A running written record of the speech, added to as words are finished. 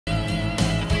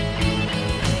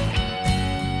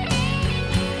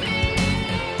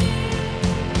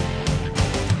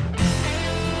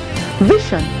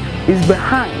Vision is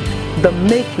behind the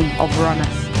making of runners.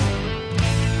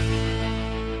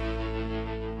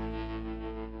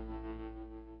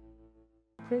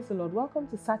 Praise the Lord. Welcome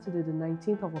to Saturday, the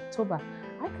 19th of October.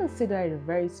 I consider it a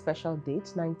very special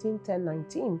date,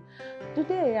 19-10-19.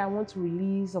 Today, I want to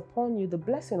release upon you the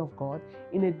blessing of God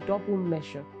in a double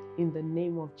measure in the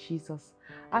name of Jesus.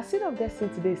 Our seed of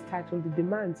destiny today is titled The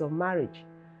Demands of Marriage,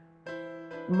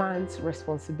 Man's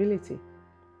Responsibility.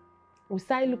 We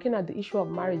started looking at the issue of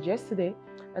marriage yesterday,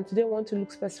 and today I want to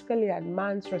look specifically at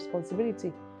man's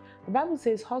responsibility. The Bible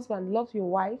says, "Husband, love your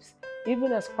wives,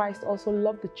 even as Christ also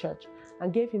loved the church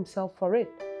and gave himself for it."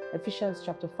 Ephesians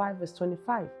chapter 5, verse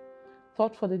 25.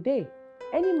 Thought for the day: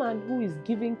 any man who is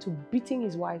giving to beating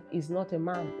his wife is not a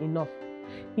man enough.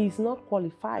 He is not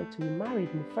qualified to be married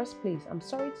in the first place. I'm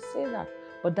sorry to say that,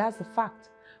 but that's the fact.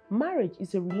 Marriage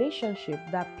is a relationship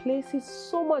that places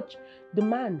so much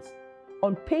demands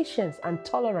on patience and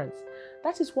tolerance.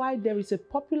 That is why there is a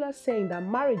popular saying that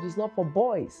marriage is not for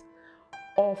boys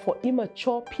or for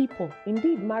immature people.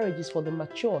 Indeed, marriage is for the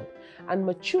matured, and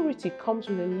maturity comes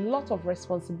with a lot of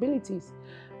responsibilities.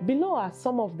 Below are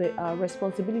some of the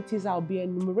responsibilities I'll be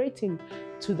enumerating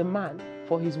to the man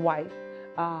for his wife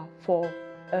for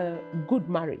a good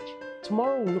marriage.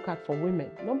 Tomorrow we'll look at for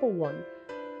women. Number one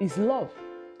is love.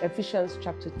 Ephesians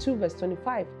chapter 2, verse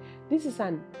 25. This is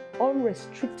an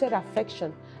unrestricted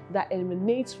affection that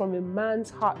emanates from a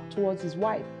man's heart towards his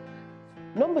wife.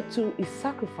 Number two is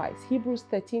sacrifice. Hebrews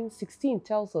 13:16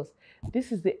 tells us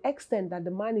this is the extent that the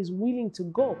man is willing to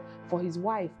go for his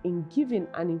wife in giving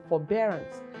and in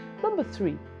forbearance. Number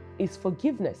three is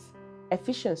forgiveness.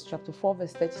 Ephesians chapter 4,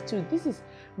 verse 32. This is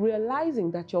realizing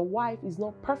that your wife is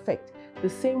not perfect the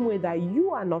same way that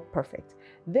you are not perfect.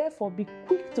 Therefore, be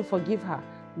quick to forgive her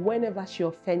whenever she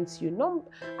offends you.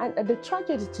 And the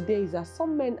tragedy today is that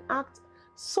some men act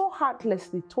so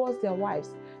heartlessly towards their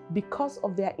wives because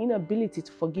of their inability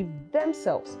to forgive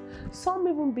themselves. Some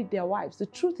even beat their wives. The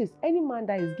truth is, any man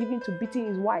that is given to beating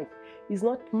his wife is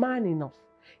not man enough.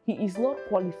 He is not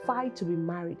qualified to be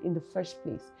married in the first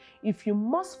place. If you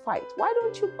must fight, why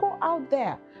don't you go out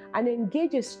there and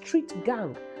engage a street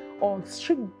gang or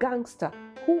street gangster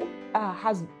who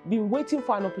has been waiting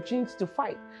for an opportunity to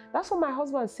fight? That's what my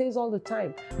husband says all the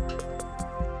time.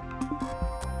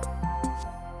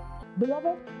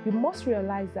 Beloved, you must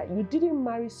realize that you didn't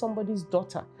marry somebody's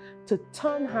daughter to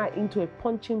turn her into a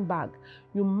punching bag.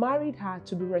 You married her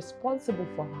to be responsible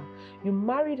for her. You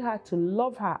married her to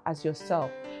love her as yourself.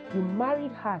 You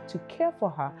married her to care for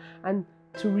her and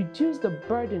to reduce the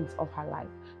burdens of her life.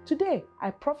 Today, I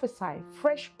prophesy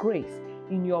fresh grace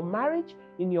in your marriage,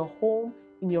 in your home,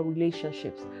 in your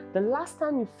relationships. The last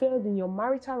time you failed in your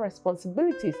marital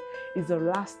responsibilities is the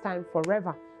last time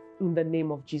forever, in the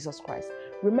name of Jesus Christ.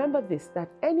 Remember this, that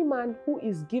any man who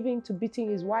is giving to beating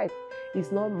his wife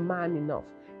is not man enough.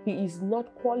 He is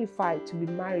not qualified to be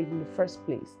married in the first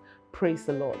place. Praise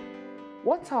the Lord.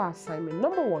 What's our assignment?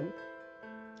 Number one,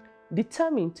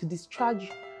 determine to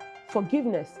discharge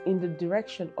forgiveness in the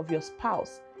direction of your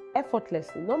spouse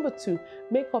effortlessly. Number two,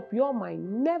 make up your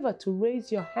mind never to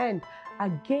raise your hand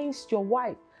against your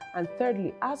wife. And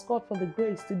thirdly, ask God for the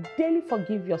grace to daily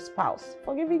forgive your spouse.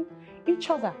 Forgiving each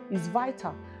other is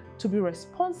vital to be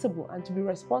responsible and to be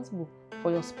responsible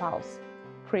for your spouse.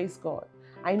 Praise God.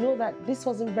 I know that this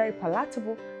wasn't very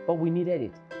palatable, but we needed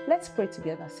it. Let's pray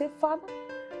together. Say, Father,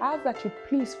 I ask that you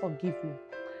please forgive me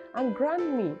and grant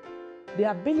me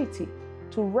the ability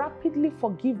to rapidly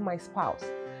forgive my spouse.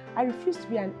 I refuse to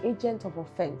be an agent of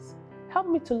offense. Help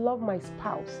me to love my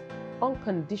spouse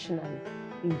unconditionally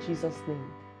in Jesus'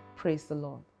 name. Praise the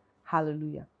Lord.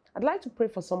 Hallelujah. I'd like to pray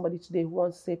for somebody today who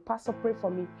wants to say, Pastor, pray for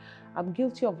me. I'm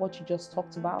guilty of what you just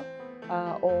talked about.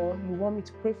 Or you want me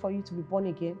to pray for you to be born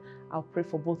again. I'll pray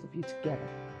for both of you together.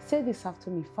 Say this after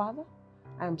me. Father,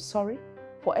 I am sorry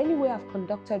for any way I've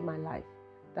conducted my life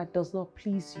that does not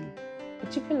please you,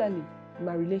 particularly in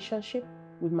my relationship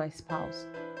with my spouse.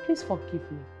 Please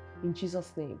forgive me in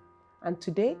Jesus' name. And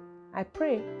today, I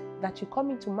pray that you come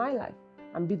into my life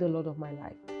and be the Lord of my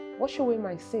life. Wash away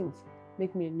my sins.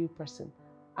 Make me a new person.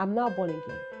 I'm now born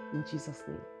again. In Jesus'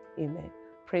 name, amen.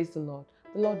 Praise the Lord.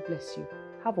 The Lord bless you.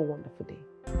 Have a wonderful day.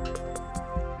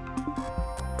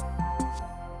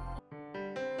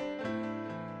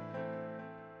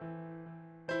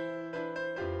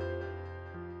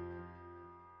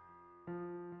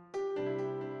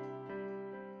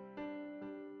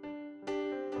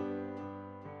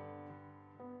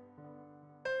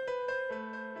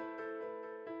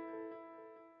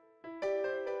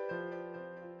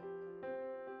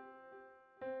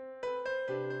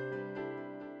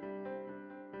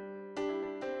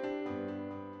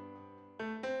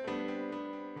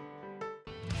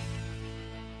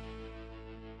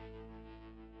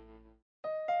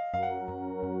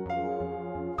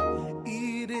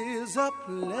 is a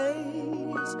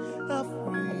place of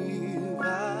revival.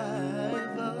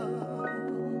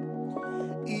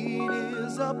 It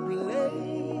is a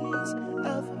place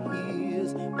of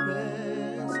His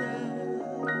presence.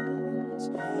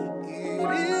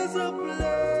 It is a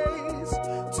place